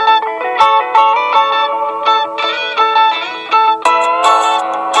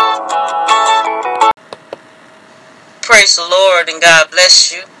Praise the Lord and God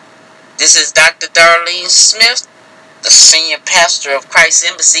bless you. This is Dr. Darlene Smith, the Senior Pastor of Christ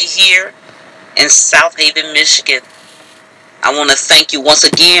Embassy here in South Haven, Michigan. I want to thank you once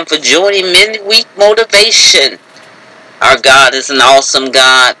again for joining Midweek Motivation. Our God is an awesome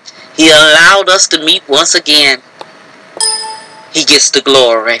God. He allowed us to meet once again. He gets the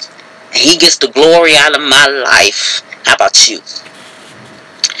glory. He gets the glory out of my life. How about you?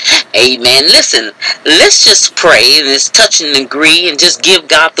 Amen. Listen, let's just pray and just touch and agree and just give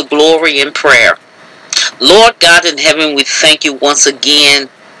God the glory in prayer. Lord God in heaven, we thank you once again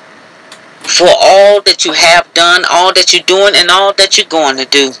for all that you have done, all that you're doing, and all that you're going to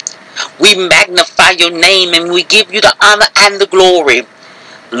do. We magnify your name and we give you the honor and the glory.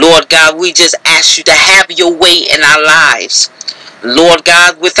 Lord God, we just ask you to have your way in our lives. Lord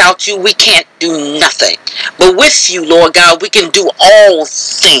God, without you, we can't do nothing. But with you, Lord God, we can do all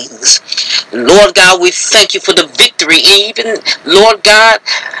things. Lord God, we thank you for the victory. Even, Lord God,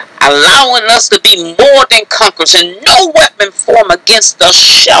 allowing us to be more than conquerors, and no weapon formed against us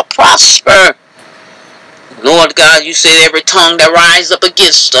shall prosper. Lord God, you said every tongue that rises up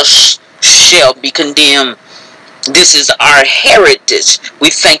against us shall be condemned. This is our heritage. We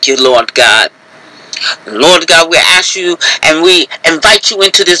thank you, Lord God. Lord God, we ask you and we invite you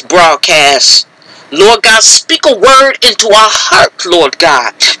into this broadcast. Lord God, speak a word into our heart, Lord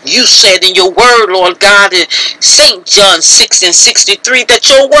God. You said in your word, Lord God, in St. John 6:63, that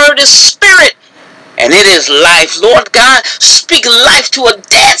your word is spirit and it is life. Lord God, speak life to a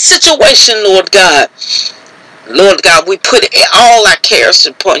dead situation, Lord God. Lord God, we put all our cares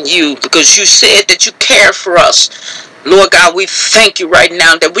upon you because you said that you care for us. Lord God, we thank you right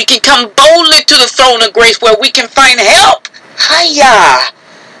now that we can come boldly to the throne of grace where we can find help. Hiya!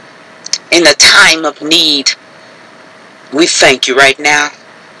 In the time of need. We thank you right now.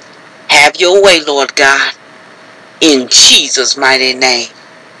 Have your way, Lord God. In Jesus' mighty name.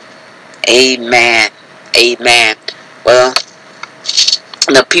 Amen. Amen. Well,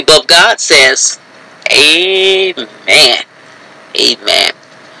 the people of God says, amen. Amen.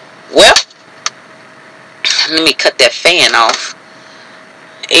 Well, let me cut that fan off.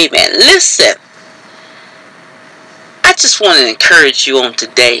 Amen. Listen, I just want to encourage you on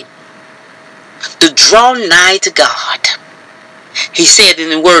today to draw nigh to God. He said in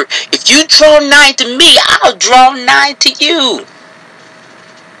the word, if you draw nigh to me, I'll draw nigh to you.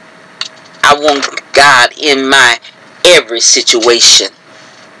 I want God in my every situation.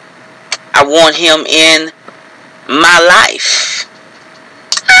 I want him in my life.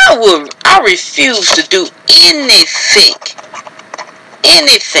 I refuse to do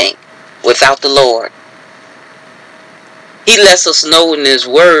anything without the Lord. He lets us know in his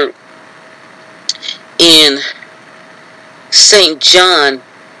word in St. John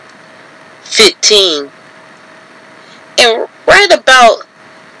 15 and right about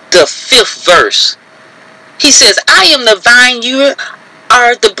the 5th verse. He says, I am the vine, you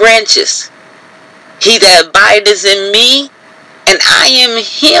are the branches. He that abideth in me, and I am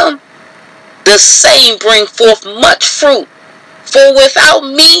him, the same bring forth much fruit. For without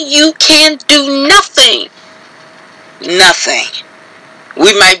me you can do nothing. Nothing.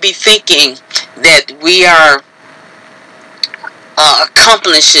 We might be thinking that we are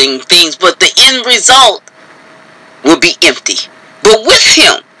accomplishing things, but the end result will be empty. But with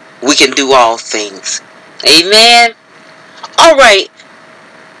him, we can do all things. Amen. All right.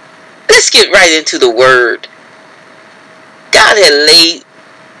 Let's get right into the word. God had laid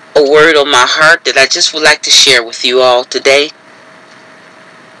a word on my heart that I just would like to share with you all today.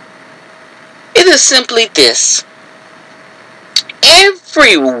 It is simply this.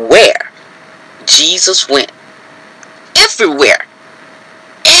 Everywhere Jesus went, everywhere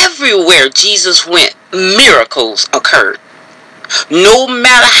Jesus went, miracles occurred. No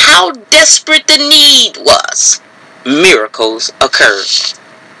matter how desperate the need was, miracles occurred.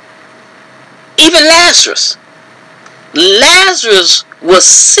 Even Lazarus was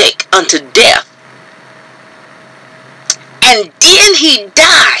sick unto death. And then he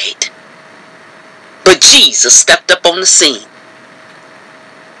died. But Jesus stepped up on the scene.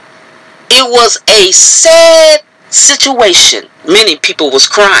 It was a sad situation. Many people was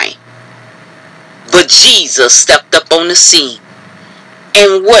crying. But Jesus stepped up on the scene.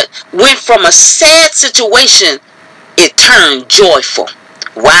 And what went from a sad situation, it turned joyful.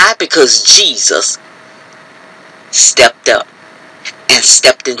 Why? Because Jesus stepped up and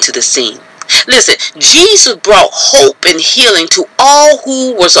stepped into the scene. Listen, Jesus brought hope and healing to all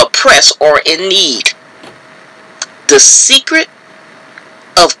who was oppressed or in need. The secret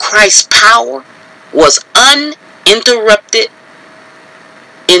of Christ's power was uninterrupted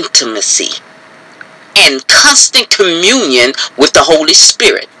intimacy and constant communion with the Holy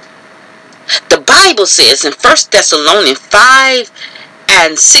Spirit. The Bible says in 1 Thessalonians 5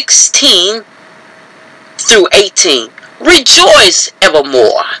 and 16 through 18, rejoice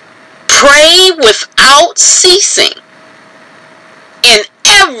evermore, pray without ceasing, in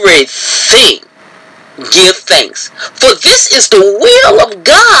everything give thanks, for this is the will of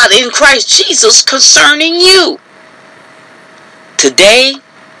God in Christ Jesus concerning you. Today,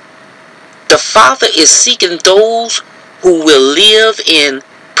 the Father is seeking those who will live in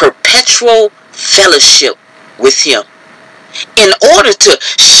perpetual fellowship with Him in order to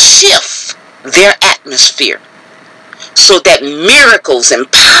shift their atmosphere so that miracles and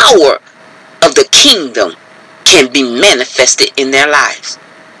power of the kingdom can be manifested in their lives.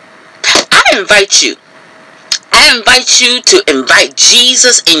 I invite you to invite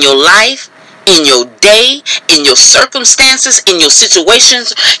Jesus in your life, in your day, in your circumstances, in your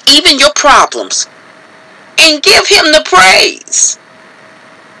situations, even your problems, and give Him the praise.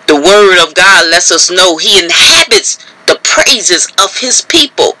 The Word of God lets us know He inhabits the praises of His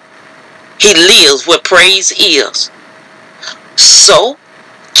people. He lives where praise is. So,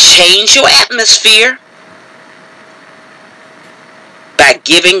 change your atmosphere by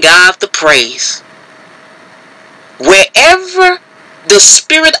giving God the praise. Wherever the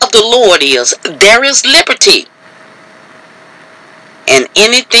Spirit of the Lord is, there is liberty. And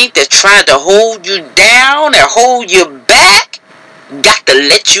anything that tried to hold you down or hold you back, got to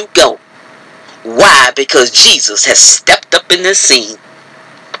let you go. Why? Because Jesus has stepped up in the scene.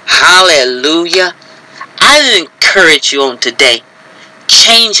 Hallelujah. I encourage you on today,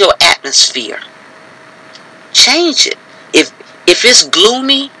 change your atmosphere. Change it. If it's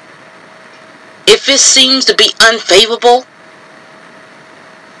gloomy, if it seems to be unfavorable,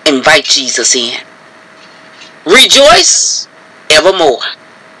 invite Jesus in. Rejoice evermore.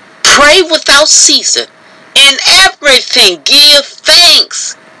 Pray without ceasing. In everything give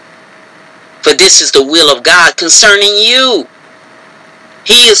thanks. For this is the will of God concerning you.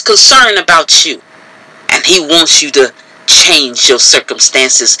 He is concerned about you. And He wants you to change your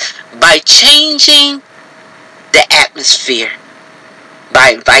circumstances by changing the atmosphere,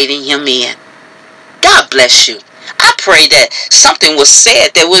 by inviting Him in. God bless you. I pray that something was said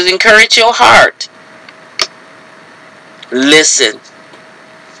that will encourage your heart. Listen,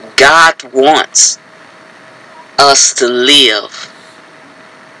 God wants us to live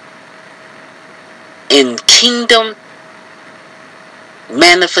in kingdom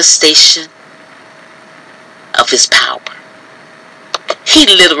manifestation of His power. He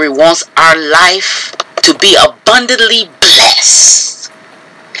literally wants our life to be abundantly blessed.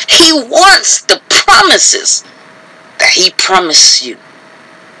 He wants the promises that He promised you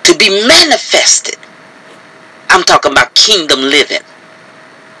to be manifested. I'm talking about kingdom living.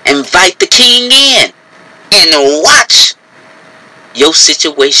 Invite the King in and watch your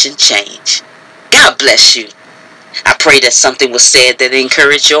situation change. God bless you. I pray that something was said that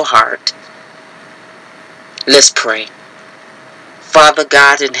encouraged your heart. Let's pray. Father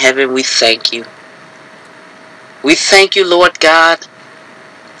God in heaven, we thank you. We thank you, Lord God,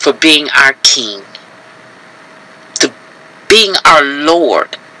 for being our King, to being our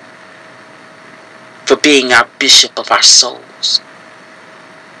Lord, for being our Bishop of our souls.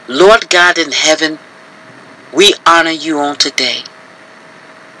 Lord God in heaven, we honor you on today.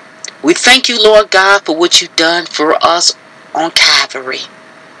 We thank you, Lord God, for what you've done for us on Calvary.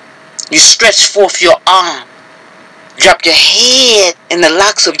 You stretched forth your arm, dropped your head in the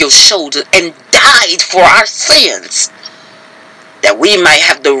locks of your shoulders, and died for our sins, that we might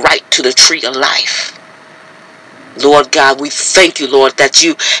have the right to the tree of life. Lord God, we thank you, Lord, that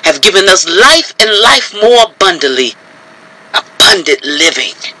you have given us life and life more abundantly, abundant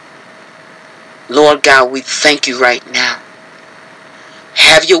living. Lord God, we thank you right now.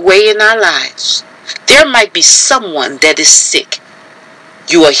 Have your way in our lives. There might be someone that is sick.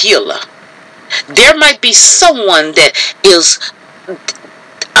 You are a healer. There might be someone that is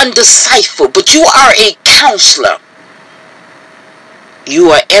undecipherable, but you are a counselor. You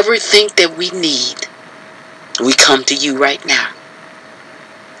are everything that we need. We come to you right now.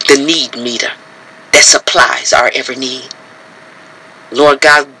 The need meter that supplies our every need. Lord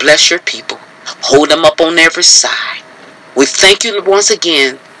God, bless your people. Hold them up on every side. We thank you once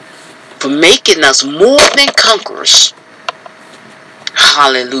again for making us more than conquerors.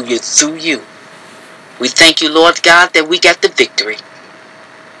 Hallelujah, through you. We thank you, Lord God, that we got the victory.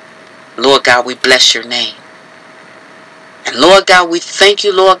 Lord God, we bless your name. And Lord God, we thank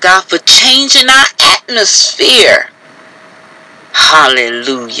you, Lord God, for changing our atmosphere.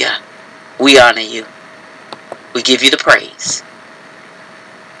 Hallelujah. We honor you. We give you the praise.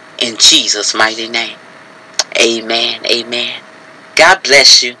 In Jesus' mighty name. Amen. Amen. God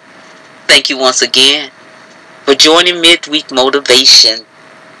bless you. Thank you once again for joining Midweek Motivation.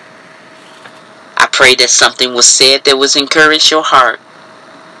 I pray that something was said that was encouraged your heart.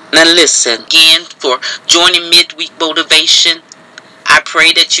 Now listen, again, for joining Midweek Motivation, I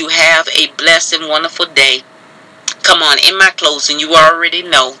pray that you have a blessed and wonderful day. Come on, in my closing, you already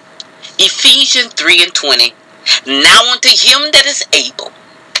know. Ephesians 3:20. Now unto him that is able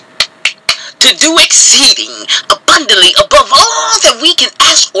to do exceeding abundantly above all that we can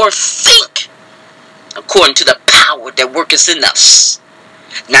ask or think, according to the power that worketh in us.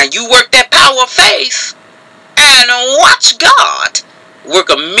 Now you work that power of faith and watch God work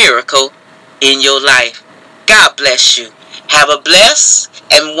a miracle in your life. God bless you. Have a blessed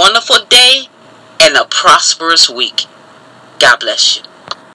and wonderful day and a prosperous week. God bless you.